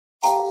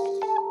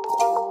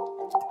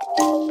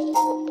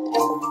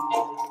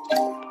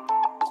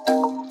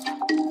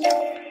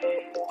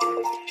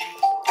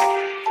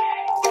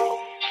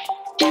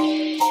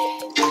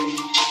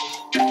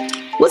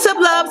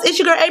loves, it's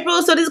your girl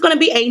April. So this is going to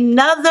be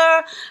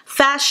another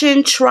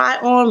fashion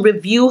try-on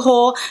review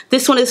haul.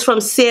 This one is from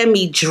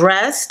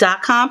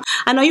sammydress.com.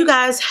 I know you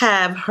guys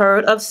have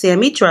heard of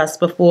Sammy Dress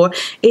before.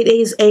 It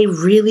is a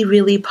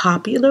really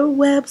popular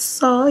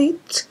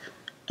website.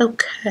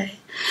 Okay.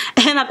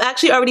 And I've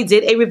actually already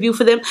did a review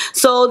for them.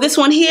 So this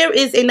one here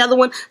is another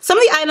one. Some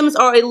of the items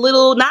are a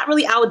little, not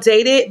really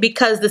outdated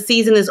because the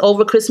season is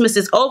over, Christmas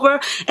is over.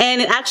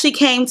 And it actually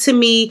came to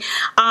me,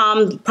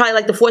 probably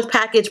like the fourth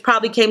package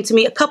probably came to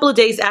me a couple of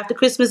days after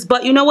Christmas.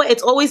 But you know what?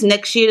 It's always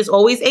next year. There's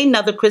always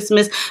another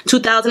Christmas,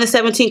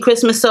 2017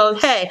 Christmas. So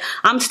hey,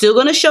 I'm still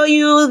going to show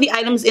you the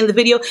items in the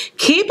video.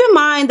 Keep in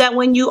mind that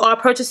when you are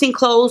purchasing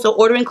clothes or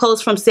ordering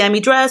clothes from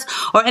Sammy Dress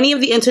or any of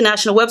the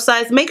international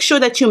websites, make sure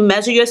that you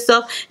measure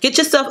yourself.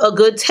 Get yourself a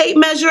good tape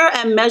measure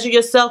and measure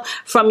yourself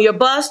from your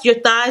bust, your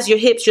thighs, your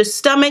hips, your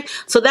stomach,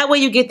 so that way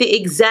you get the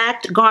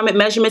exact garment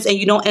measurements and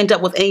you don't end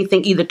up with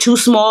anything either too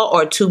small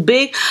or too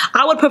big.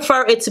 I would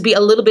prefer it to be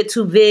a little bit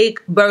too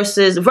big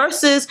versus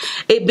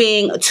it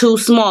being too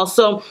small.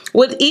 So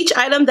with each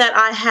item that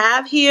I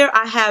have here,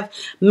 I have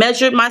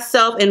measured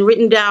myself and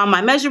written down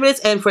my measurements,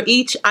 and for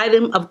each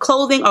item of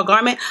clothing or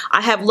garment,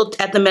 I have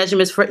looked at the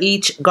measurements for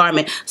each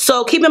garment.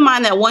 So keep in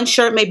mind that one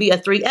shirt may be a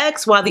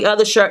 3X while the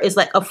other shirt is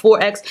like a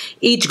 4X.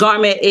 Each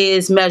garment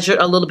is measured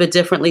a little bit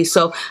differently.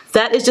 So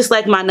that is just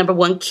like my number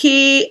one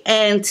key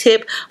and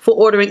tip for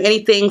ordering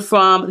anything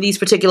from these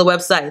particular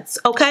websites.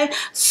 Okay,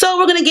 so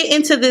we're gonna get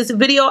into this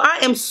video. I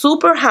am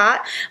super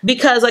hot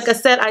because, like I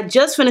said, I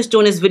just finished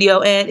doing this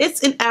video and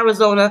it's in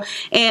Arizona,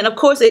 and of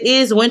course it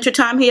is winter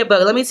time here,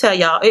 but let me tell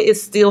y'all, it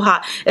is still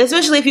hot,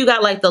 especially if you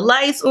got like the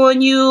lights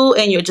on you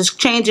and you're just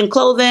changing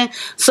clothing.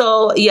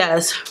 So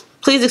yes,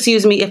 please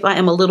excuse me if I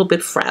am a little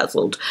bit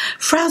frazzled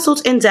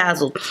and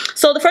dazzled.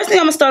 So the first thing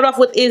I'm gonna start off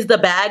with is the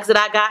bags that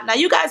I got. Now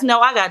you guys know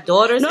I got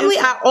daughters. Normally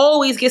I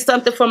always get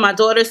something from my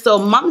daughter. So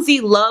Mumsy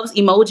loves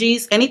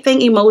emojis. Anything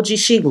emoji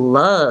she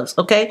loves,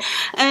 okay?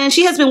 And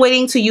she has been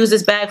waiting to use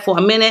this bag for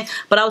a minute,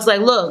 but I was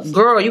like, look,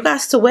 girl, you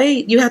have to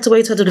wait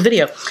till the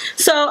video.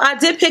 So I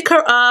did pick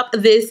her up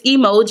this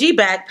emoji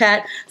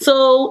backpack.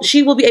 So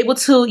she will be able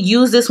to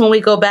use this when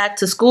we go back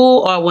to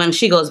school, or when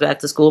she goes back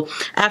to school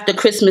after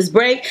Christmas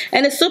break.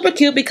 And it's super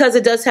cute because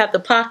it does have the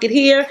pocket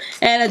here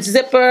and a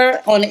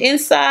zipper on the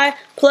inside,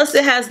 plus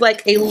it has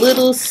like a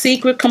little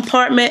secret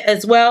compartment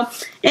as well.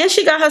 And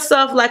she got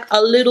herself like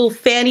a little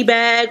fanny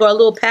bag or a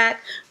little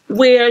pack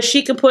where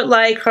she can put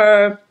like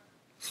her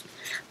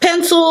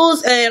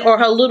pencils and or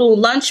her little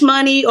lunch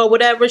money or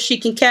whatever she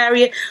can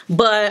carry it.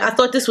 But I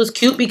thought this was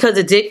cute because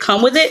it did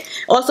come with it.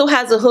 Also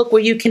has a hook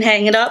where you can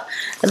hang it up.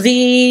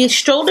 The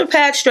shoulder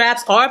pad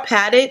straps are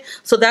padded,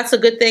 so that's a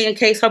good thing in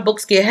case her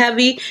books get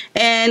heavy,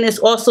 and it's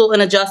also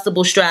an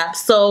adjustable strap.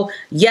 So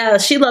yeah,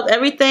 she loved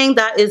everything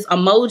that is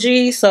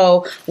emoji.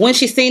 So when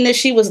she seen this,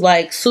 she was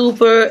like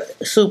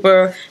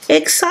super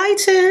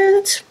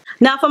excited.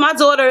 Now for my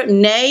daughter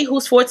Nay,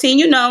 who's 14,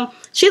 you know,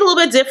 she's a little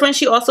bit different.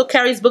 She also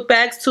carries book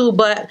bags too,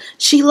 but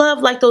she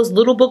loved like those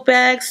little book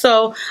bags.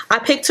 So I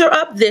picked her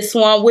up this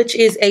one, which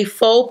is a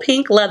faux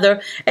pink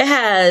leather. It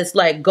has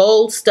like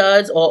gold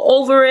studs all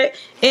over it.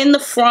 In the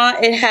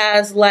front, it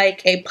has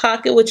like a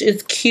pocket, which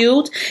is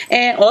cute,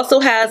 and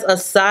also has a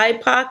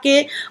side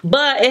pocket,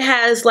 but it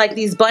has like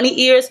these bunny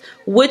ears,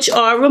 which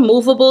are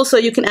removable, so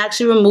you can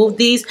actually remove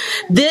these.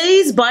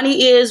 These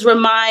bunny ears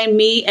remind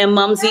me and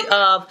Mumsy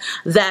of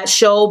that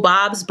show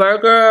Bob's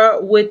Burger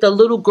with the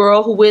little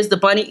girl who wears the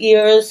bunny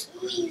ears,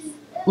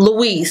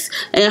 Louise,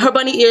 and her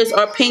bunny ears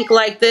are pink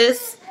like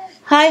this.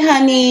 Hi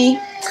honey,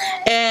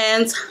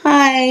 and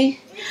hi.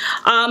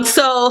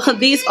 So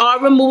these are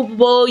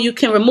removable. You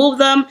can remove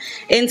them.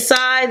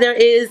 Inside there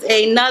is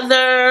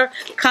another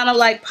kind of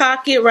like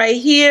pocket right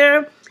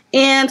here,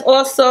 and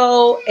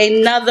also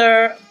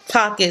another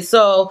pocket.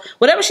 So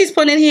whatever she's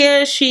putting in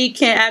here, she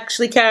can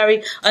actually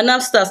carry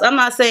enough stuff. I'm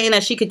not saying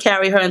that she could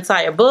carry her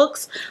entire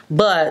books,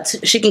 but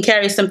she can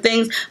carry some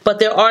things. But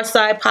there are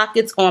side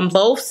pockets on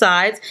both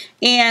sides,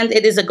 and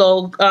it is a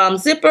gold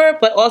zipper,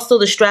 but also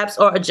the straps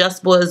are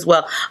adjustable as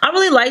well. I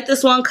really like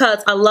this one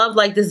because I love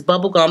like this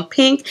bubblegum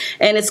pink,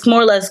 and it's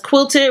more or less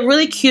quilted,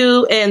 really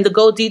cute, and the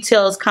gold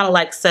details kind of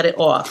like set it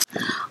off.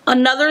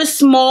 Another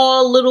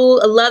small little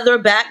leather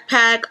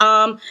backpack.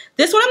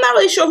 This one I'm not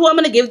really sure who I'm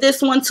going to give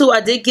this one to.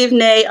 I did give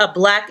Nay a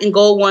black and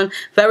gold one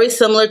very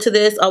similar to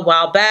this a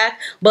while back,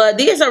 but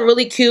these are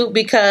really cute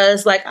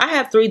because like I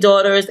have 3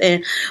 daughters,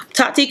 and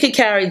Tati could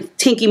carry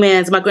Tinky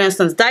Man's, my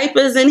grandson's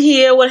diapers in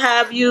here, what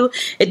have you.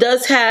 It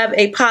does have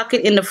a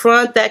pocket in the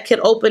front that can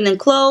open and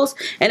close,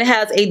 and it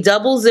has a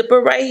double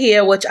zipper right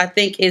here, which I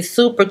think is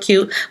super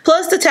cute.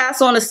 Plus the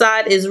tassel on the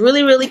side is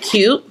really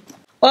cute.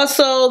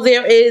 Also,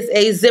 there is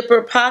a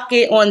zipper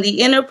pocket on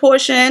the inner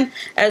portion,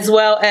 as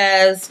well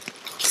as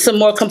some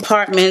more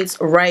compartments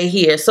right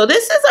here. So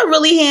this is a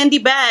really handy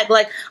bag.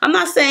 Like, I'm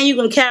not saying you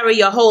can carry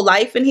your whole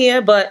life in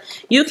here, but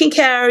you can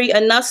carry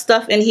enough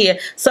stuff in here.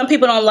 Some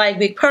people don't like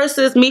big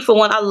purses. Me, for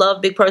one, I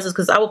love big purses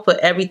because I will put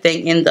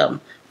everything in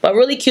them. but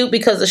really cute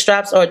because the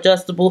straps are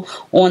adjustable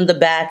on the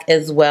back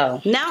as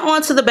well. Now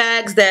on to the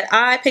bags that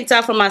I picked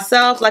out for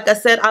myself. Like I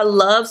said, I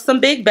love some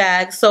big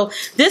bags. So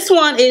this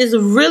one is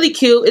really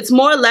cute. It's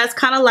more or less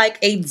kind of like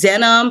a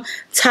denim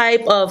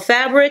type of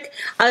fabric.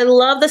 I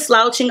love the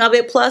slouching of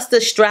it, plus the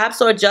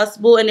straps are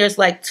adjustable and there's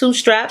like 2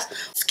 straps.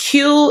 It's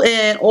cute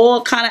in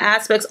all kind of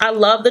aspects. I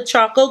love the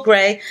charcoal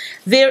gray.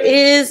 There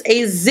is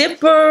a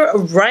zipper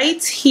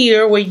right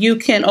here where you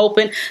can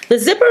open. The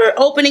zipper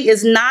opening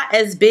is not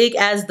as big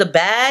as the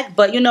bag,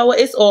 but you know what,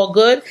 it's all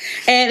good.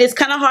 And it's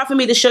kind of hard for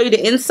me to show you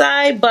the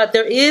inside, but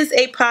there is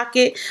a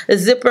pocket, a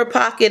zipper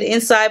pocket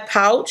inside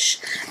pouch,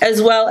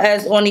 as well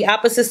as on the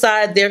opposite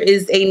side there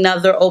is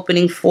another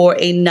opening for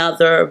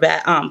another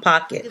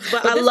pocket.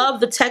 But I love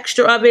the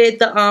texture of it,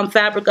 the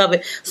fabric of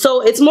it.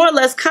 So it's more or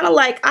less kind of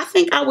like, I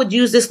think I would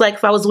use this like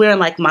if I was wearing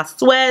like my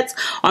sweats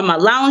or my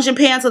lounging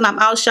pants and I'm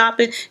out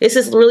shopping. It's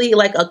just really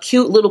like a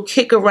cute little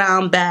kick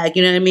around bag,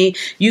 you know what I mean?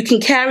 You can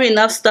carry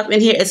enough stuff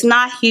in here. It's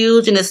not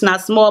huge and it's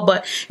not small,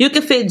 but you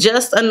can fit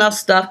just enough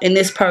stuff in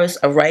this purse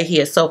right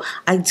here. So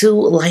I do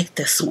like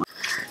this one.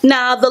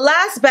 Now the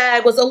last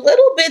bag was a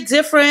little bit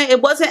different.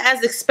 It wasn't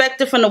as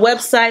expected from the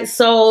website,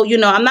 so you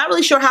know, I'm not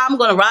really sure how I'm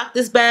going to rock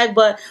this bag,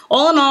 but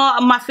all in all,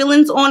 my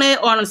feelings on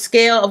it on a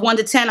scale of 1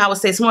 to 10, I would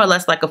say it's more or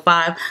less like a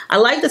 5. I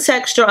like the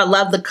texture, I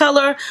love the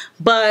color,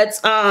 but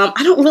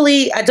I don't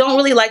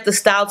really like the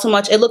style too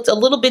much. It looked a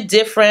little bit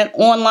different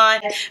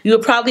online. You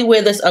would probably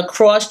wear this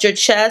across your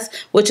chest,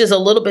 which is a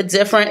little bit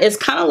different. It's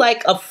kind of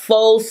like a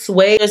faux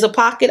suede. There's a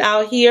pocket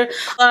out here,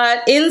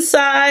 but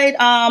inside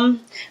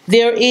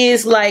there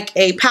is like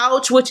a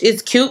pouch, which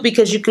is cute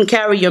because you can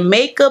carry your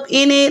makeup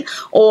in it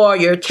or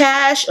your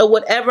cash or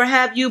whatever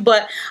have you.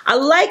 But I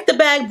like the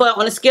bag, but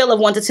on a scale of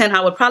 1 to 10,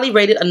 I would probably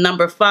rate it a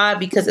number 5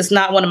 because it's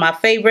not one of my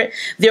favorite.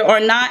 There are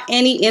not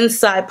any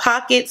inside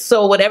pockets,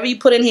 so whatever you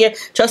put in here,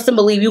 trust and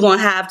believe you're going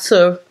to have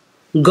to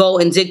go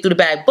and dig through the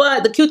bag.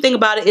 But the cute thing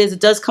about it is it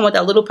does come with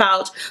that little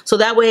pouch, so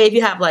that way if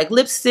you have like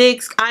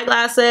lipsticks,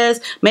 eyeglasses,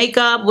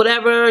 makeup,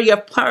 whatever, your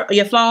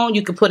phone,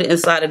 you can put it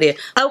inside of there.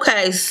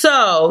 Okay,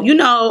 so you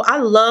know I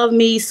love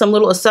me some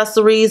little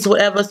accessories,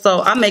 whatever,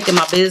 so I'm making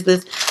my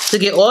business to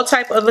get all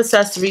type of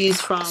accessories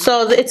from.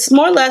 So it's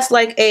more or less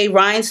like a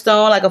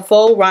rhinestone, like a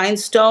faux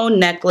rhinestone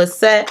necklace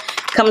set.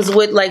 Comes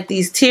with like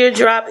these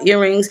teardrop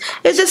earrings.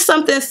 It's just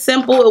something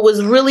simple. It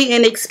was really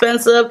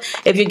inexpensive.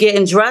 If you're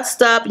getting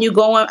dressed up and you're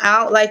going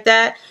out like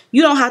that,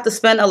 you don't have to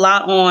spend a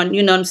lot on,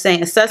 you know what I'm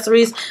saying,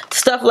 accessories.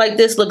 Stuff like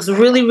this looks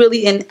really,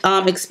 really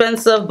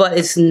expensive, but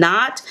it's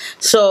not.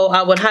 So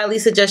I would highly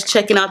suggest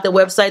checking out their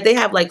website. They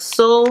have like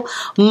so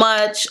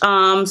much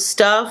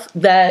stuff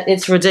that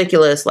it's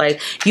ridiculous.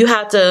 Like you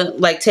have to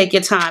like take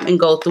your time and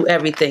go through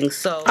everything.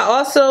 So I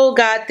also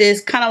got this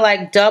kind of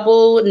like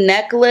double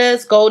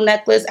necklace, gold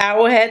necklace,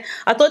 arrowhead.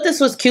 I thought this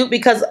was cute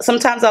because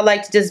sometimes I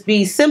like to just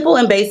be simple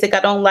and basic. I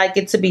don't like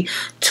it to be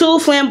too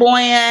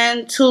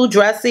flamboyant, too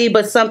dressy,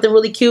 but something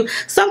really cute.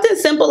 Something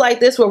simple like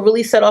this will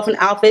really set off an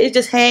outfit. It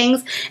just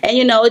hangs and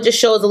you know, it just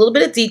shows a little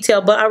bit of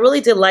detail, but I really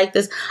did like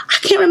this. I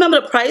can't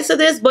remember the price of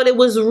this, but it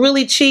was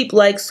really cheap,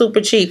 like super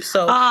cheap.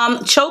 So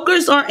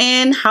chokers are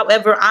in.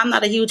 However, I'm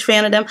not a huge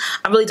fan of them.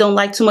 I really don't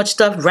like too much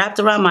stuff wrapped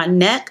around my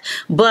neck,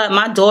 but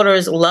my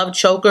daughters love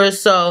chokers,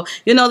 so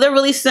you know, they're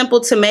really simple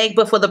to make,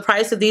 but for the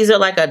price of these are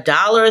like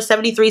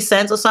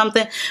 $1.73 or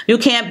something. You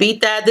can't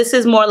beat that. This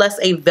is more or less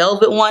a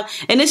velvet one,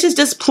 and this is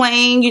just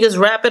plain. You just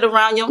wrap it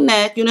around your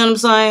neck, you know what I'm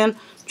saying?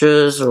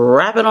 Just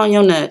wrap it on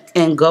your neck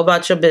and go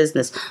about your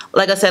business.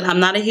 Like I said, I'm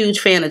not a huge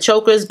fan of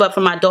chokers, but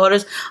for my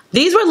daughters,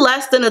 these were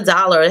less than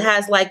 $1. It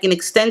has like an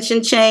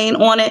extension chain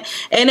on it,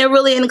 and they're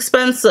really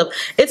inexpensive.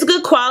 It's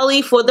good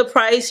quality for the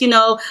price. You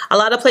know, a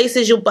lot of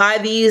places you'll buy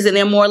these and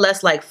they're more or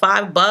less like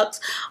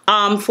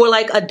 $5. For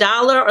like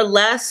 $1 or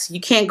less, you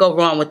can't go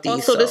wrong with these.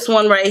 Also, this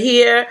one right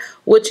here,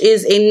 which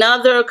is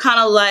another kind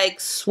of like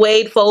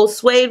suede, faux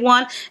suede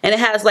one, and it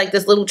has like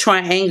this little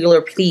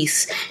triangular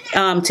piece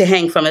to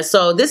hang from it.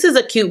 So this is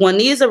a cute one.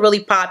 These are really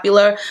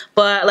popular,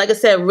 but like I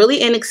said, really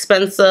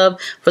inexpensive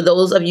for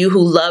those of you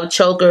who love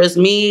chokers.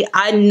 Me,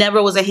 I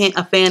never was a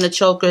fan of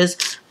chokers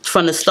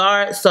from the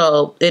start,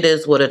 so it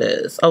is what it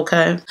is.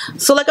 Okay,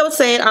 so like I was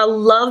saying, I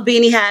love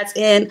beanie hats,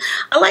 and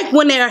I like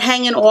when they're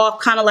hanging off,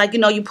 kind of like, you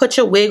know, you put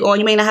your wig on.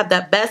 You may not have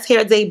that best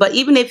hair day, but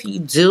even if you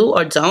do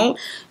or don't,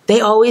 they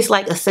always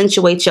like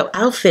accentuate your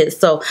outfit.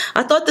 So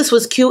I thought this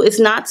was cute. It's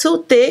not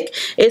too thick.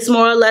 It's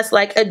more or less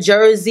like a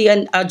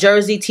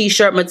jersey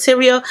t-shirt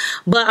material,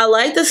 but I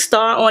like the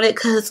star on it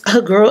because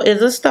a girl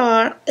is a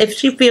star if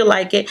she feel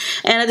like it,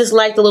 and I just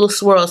like the little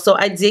swirl, so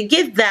I did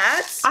get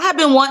that. I have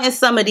been wanting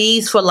some of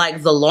these for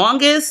like the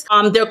longest.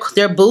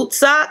 They're boot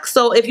socks,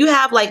 so if you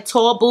have like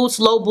tall boots,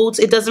 low boots,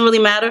 it doesn't really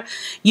matter.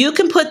 You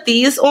can put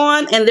these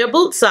on and they're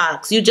boot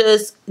socks. You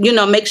just, you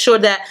know, make sure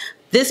that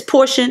this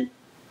portion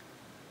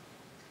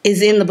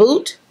is in the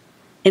boot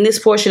and this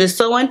portion is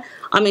sewing.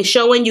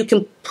 showing. You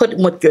can put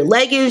with your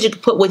leggings, you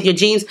can put with your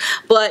jeans,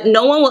 but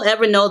no one will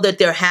ever know that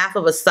they're half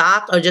of a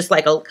sock or just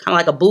like a kind of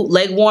like a boot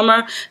leg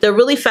warmer. They're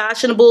really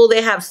fashionable.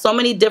 They have so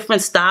many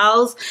different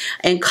styles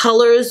and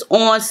colors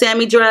on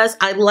Sammy dress.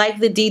 I like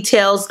the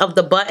details of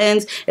the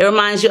buttons. It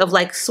reminds you of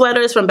like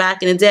sweaters from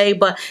back in the day,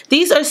 but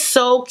these are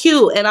so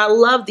cute and I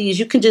love these.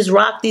 You can just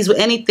rock these with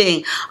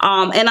anything.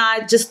 And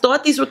I just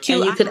thought these were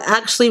cute. And you could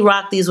actually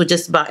rock these with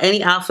just about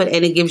any outfit,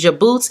 and it gives your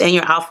boots and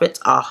your outfits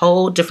a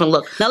whole different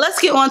look. Now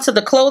let's get on to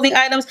the clothing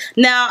items.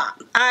 Now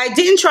I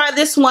didn't try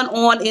this one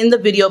on in the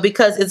video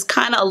because it's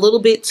kind of a little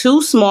bit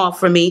too small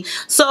for me.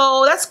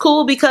 So that's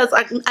cool because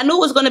I knew it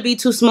was going to be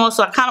too small,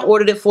 so I kind of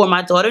ordered it for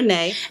my daughter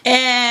Nay.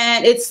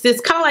 And it's this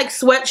kind of like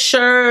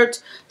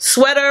sweatshirt,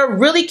 sweater,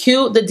 really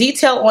cute. The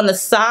detail on the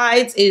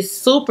sides is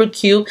super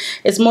cute.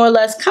 It's more or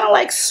less kind of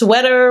like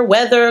sweater,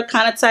 weather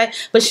kind of type,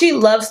 but she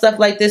loves stuff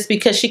like this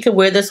because she could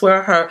wear this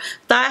with her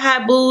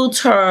thigh-high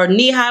boots, her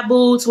knee-high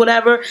boots,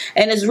 whatever,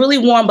 and it's really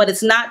warm, but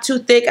it's not too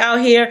thick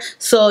out here,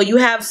 so you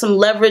have some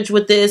leverage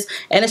with this,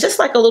 and it's just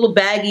like a little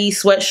baggy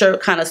sweatshirt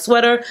kind of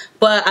sweater,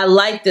 but I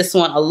like this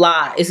one a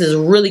lot. This is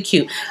really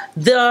cute.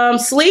 The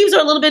sleeves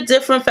are a little bit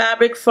different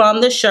fabric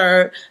from the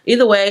shirt.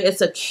 Either way,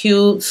 it's a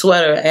cute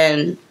sweater,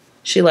 and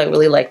she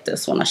really liked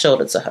this when I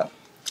showed it to her.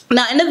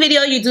 Now in the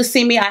video you do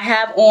see me, I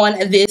have on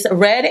this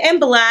red and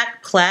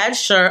black plaid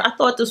shirt. I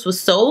thought this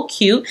was so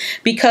cute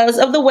because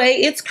of the way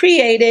it's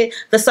created.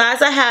 The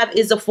size I have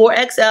is a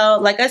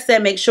 4XL. Like I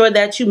said, make sure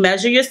that you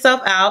measure yourself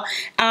out.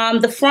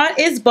 The front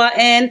is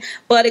buttoned,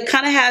 but it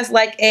kind of has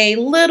like a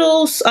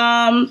little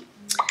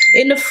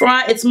in the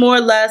front, it's more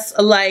or less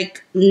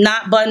like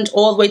not buttoned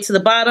all the way to the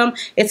bottom.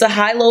 It's a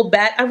high-low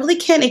back. I really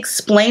can't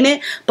explain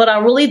it, but I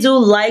really do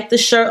like the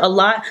shirt a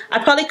lot.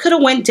 I probably could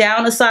have went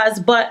down a size,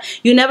 but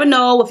you never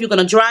know if you're going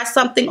to dry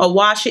something or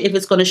wash it if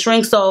it's going to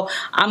shrink. So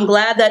I'm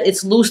glad that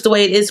it's loose the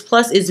way it is.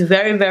 Plus, it's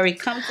very, very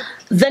comfortable.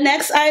 The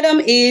next item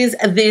is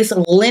this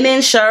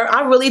linen shirt.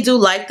 I really do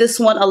like this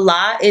one a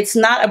lot. It's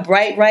not a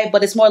bright white,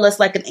 but it's more or less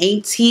like an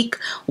antique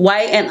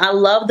white, and I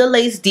love the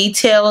lace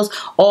details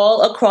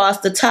all across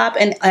the top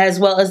and as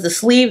well as the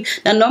sleeve.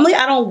 Now normally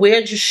I don't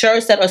wear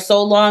shirts that are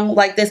so long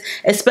like this,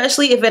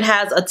 especially if it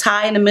has a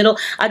tie in the middle.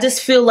 I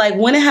just feel like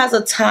when it has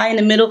a tie in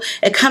the middle,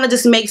 it kind of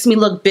just makes me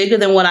look bigger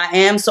than what I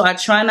am, so I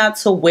try not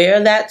to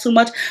wear that too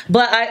much.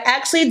 But I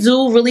actually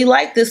do really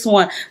like this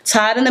one.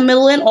 Tied in the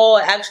middle and all,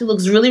 it actually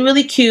looks really,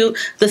 really cute.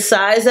 The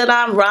size that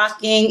I'm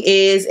rocking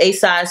is a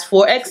size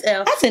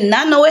 4XL. I did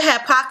not know it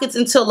had pockets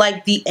until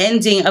like the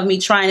ending of me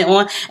trying it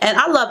on, and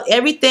I love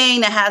everything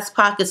that has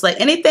pockets.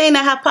 Like anything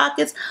that have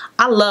pockets,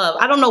 I love.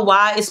 I don't know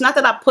why. It's not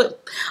that I put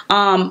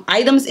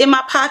items in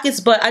my pockets,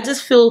 but I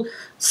just feel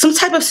some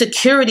type of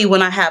security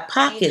when I have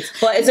pockets.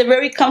 But it's a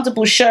very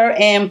comfortable shirt,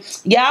 and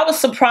yeah, I was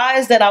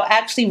surprised that I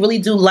actually really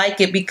do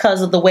like it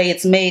because of the way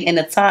it's made in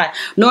the tie.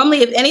 Normally,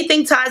 if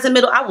anything ties in the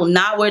middle, I will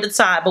not wear the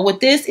tie, but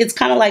with this, it's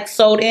kind of like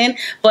sewed in,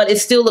 but it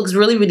still looks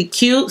really, really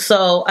cute,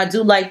 so I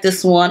do like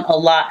this one a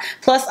lot.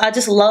 Plus, I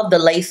just love the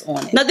lace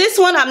on it. Now, this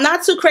one, I'm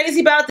not too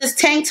crazy about this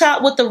tank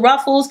top with the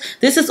ruffles.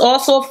 This is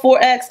also a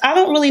 4X. I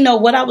don't really know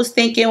what I was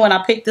thinking when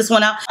I picked this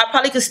one out. I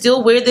probably could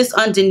still wear this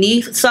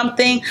underneath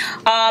something.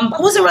 I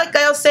wasn't like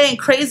I was saying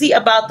crazy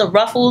about the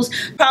ruffles.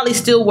 Probably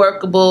still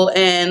workable,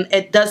 and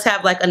it does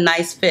have like a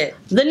nice fit.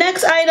 The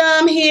next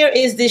item here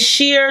is this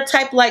sheer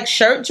type like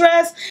shirt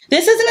dress.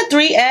 This isn't a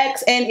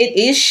 3X and it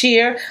is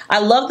sheer. I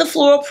love the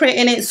floral print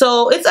in it,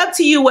 so it's up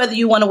to you whether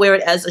you want to wear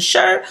it as a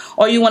shirt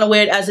or you want to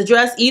wear it as a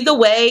dress. Either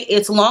way,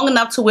 it's long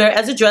enough to wear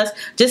as a dress.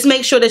 Just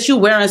make sure that you're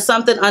wearing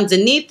something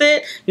underneath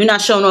it. You're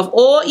not showing off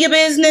all your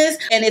business,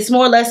 and it's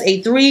more or less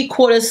a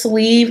 3/4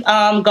 sleeve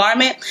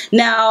garment.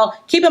 Now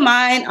keep in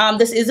mind,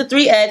 this is a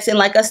 3X,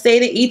 and like I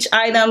stated, each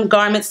item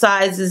garment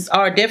sizes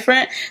are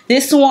different.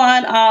 This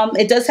one,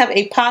 it does have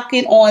a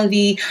pocket on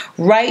the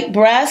right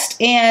breast,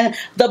 and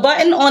the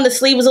button on the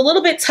sleeve was a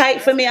little bit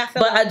tight for me,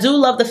 but I do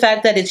love the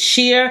fact that it's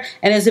sheer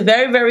and it's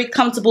very, very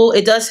comfortable.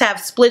 It does have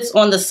splits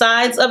on the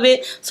sides of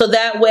it, so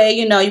that way,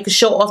 you know, you can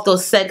show off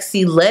those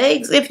sexy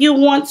legs if you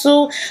want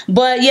to.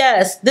 But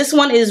yes, this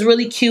one is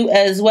really cute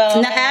as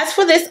well. Now, as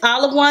for this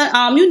olive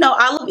one, you know,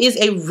 olive is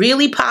a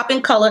really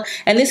popping color,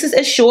 and this is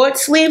a short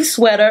sleeve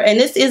sweater, and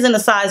this is in a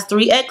size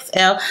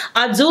 3XL.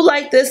 I do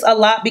like this a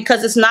lot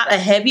because it's not a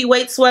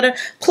heavyweight sweater.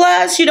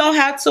 Plus, you don't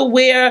have to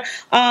wear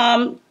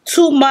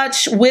too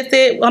much with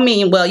it. I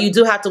mean, well, you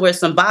do have to wear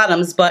some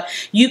bottoms, but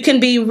you can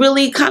be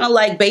really kind of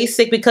like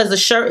basic because the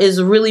shirt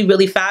is really,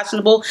 really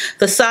fashionable.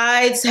 The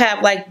sides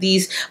have like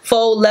these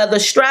faux leather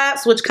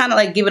straps, which kind of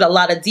like give it a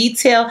lot of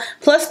detail.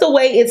 Plus, the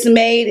way it's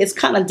made, it's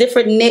kind of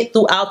different knit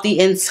throughout the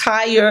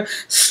entire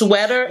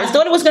sweater. I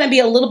thought it was going to be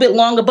a little bit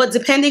longer, but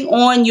depending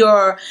on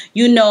your,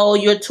 you know,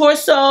 your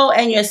torso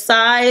and your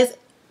size,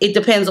 it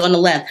depends on the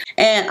length.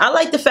 And I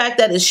like the fact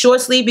that it's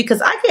short sleeve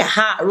because I get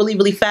hot really,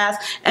 really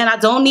fast, and I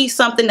don't need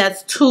something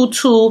that's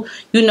too,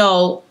 you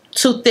know,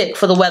 too thick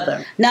for the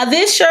weather. Now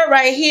this shirt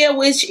right here,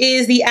 which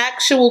is the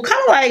actual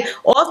kind of like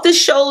off the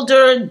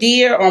shoulder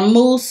deer or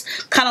moose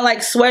kind of like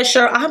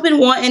sweatshirt. I've been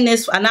wanting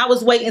this and I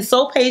was waiting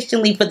so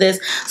patiently for this.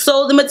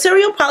 So the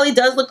material probably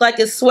does look like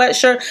a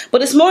sweatshirt,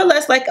 but it's more or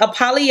less like a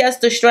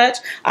polyester stretch.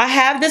 I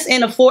have this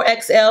in a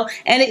 4XL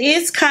and it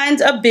is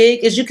kind of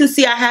big. As you can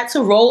see, I had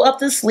to roll up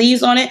the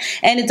sleeves on it,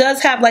 and it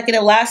does have like an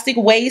elastic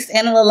waist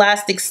and an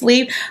elastic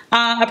sleeve.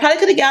 I probably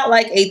could have got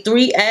like a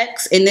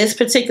 3X in this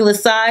particular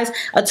size.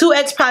 A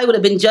 2X probably would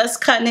have been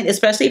just cutting it,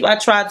 especially if I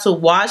tried to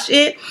wash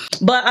it.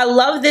 But I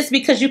love this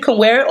because you can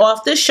wear it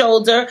off the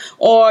shoulder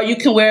or you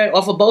can wear it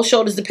off of both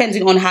shoulders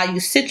depending on how you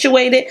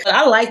situate it. But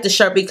I like the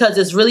shirt because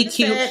it's really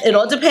cute. It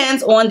all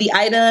depends on the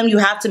item. You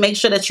have to make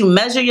sure that you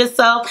measure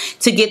yourself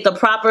to get the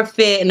proper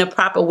fit and the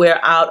proper wear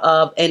out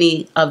of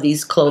any of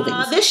these clothing.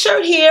 This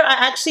shirt here I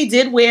actually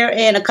did wear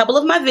in a couple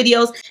of my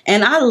videos,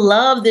 and I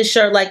love this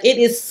shirt. Like, it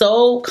is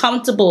so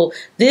comfortable.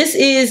 This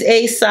is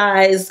a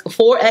size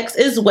 4X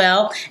as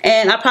well,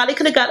 and I probably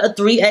could have got a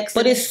 3X,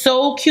 but it's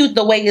so cute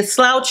the way it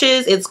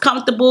slouches. It's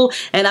comfortable,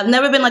 and I've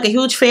never been like a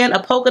huge fan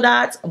of polka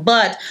dots,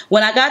 but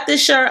when I got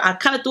this shirt, I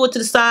kind of threw it to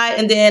the side,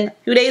 and then a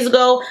few days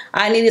ago,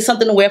 I needed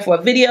something to wear for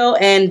a video,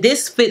 and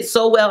this fits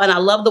so well, and I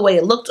love the way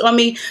it looked on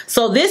me.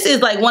 So this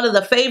is like one of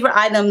the favorite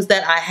items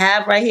that I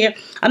have right here.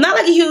 I'm not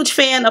like a huge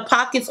fan of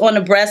pockets on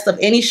the breast of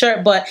any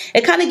shirt, but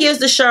it kind of gives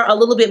the shirt a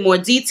little bit more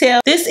detail.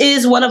 This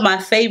is one of my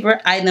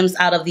favorite items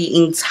out of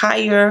the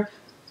entire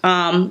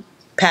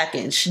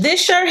package.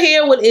 This shirt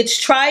here with its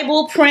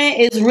tribal print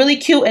is really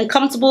cute and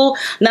comfortable.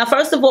 Now,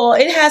 first of all,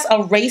 it has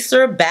a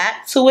racer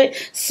back to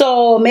it,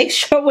 so make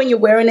sure when you're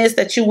wearing this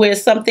that you wear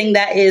something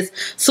that is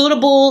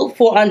suitable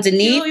for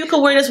underneath. You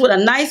can wear this with a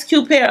nice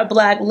cute pair of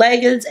black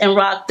leggings and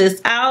rock this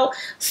out.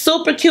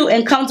 Super cute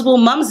and comfortable.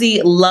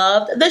 Mumsy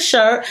loved the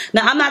shirt.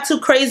 Now, I'm not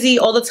too crazy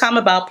all the time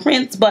about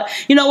prints, but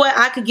you know what?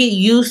 I could get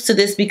used to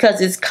this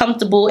because it's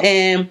comfortable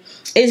and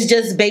it's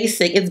just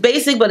basic. It's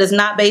basic, but it's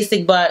not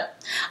basic, but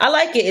I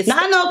like it. Now,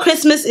 I know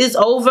Christmas is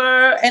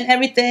over and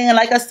everything, and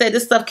like I said,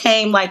 this stuff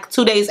came like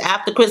 2 days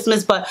after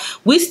Christmas, but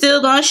we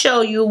still gonna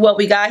show you what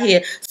we got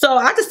here. So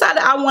I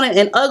decided I wanted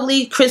an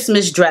ugly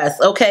Christmas dress,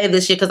 okay,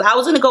 this year, because I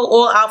was gonna go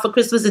all out for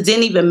Christmas. It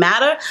didn't even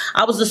matter.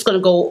 I was just gonna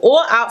go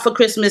all out for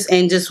Christmas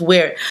and just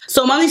wear it.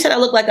 So Mommy said I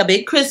look like a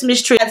big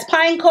Christmas tree. It's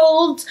pine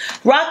cones,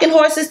 rocking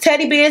horses,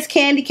 teddy bears,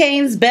 candy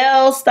canes,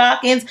 bells,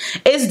 stockings.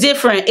 It's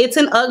different. It's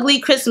an ugly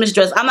Christmas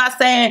dress. I'm not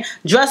saying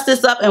dress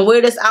this up and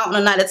wear this out on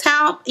a night of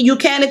town. You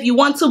can if you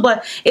want to,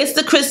 but it's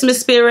the Christmas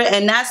spirit,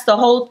 and that's the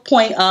whole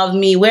point of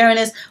me wearing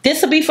this.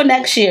 This will be for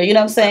next year, you know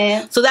what I'm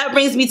saying? So that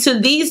brings me to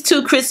these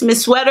two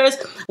Christmas sweaters.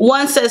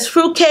 One says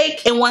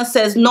fruitcake and one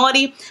says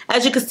naughty.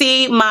 As you can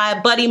see, my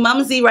buddy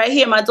Mumsy right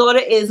here, my daughter,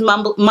 is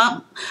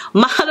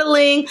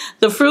modeling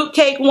the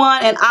fruitcake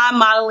one, and I'm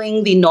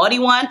modeling the naughty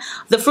one.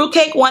 The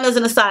fruitcake one is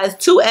in a size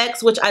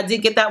 2X, which I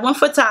did get that one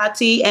for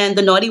Tati, and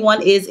the naughty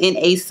one is in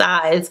a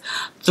size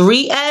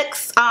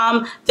 3X.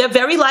 They're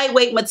very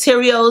lightweight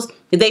materials.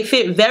 They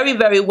fit very,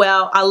 very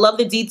well. I love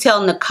the detail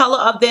and the color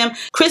of them.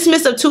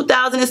 Christmas of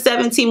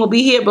 2017 will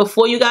be here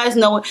before you guys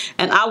know it,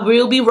 and I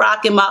will be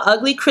rocking my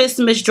ugly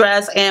Christmas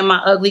dress and my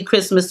ugly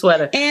Christmas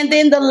sweater. And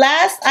then the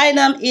last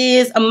item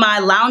is my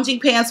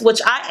lounging pants,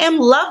 which I am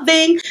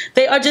loving.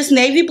 They are just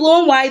navy blue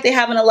and white. They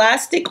have an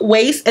elastic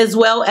waist as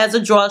well as a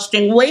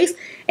drawstring waist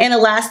and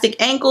elastic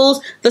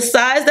ankles. The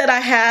size that I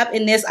have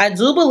in this, I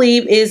do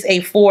believe, is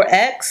a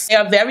 4X. They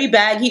are very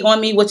baggy on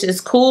me, which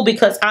is cool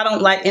because I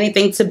don't like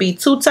anything to be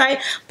too tight,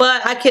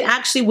 but I can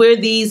actually wear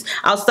these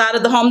outside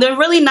of the home. They're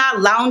really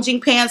not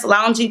lounging pants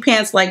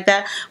like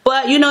that,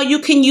 but you know, you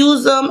can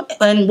use them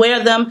and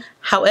wear them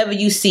however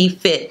you see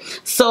fit.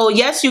 So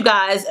yes, you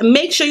guys,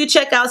 make sure you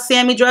check out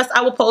Sammy Dress.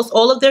 I will post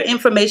all of their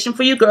information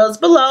for you girls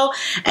below.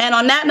 And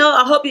on that note,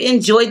 I hope you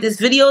enjoyed this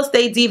video.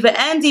 Stay diva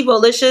and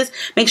divolicious.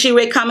 Make sure you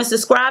rate, comment,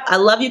 subscribe. I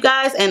love you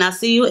guys, and I'll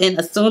see you in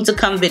a soon to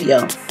come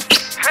video.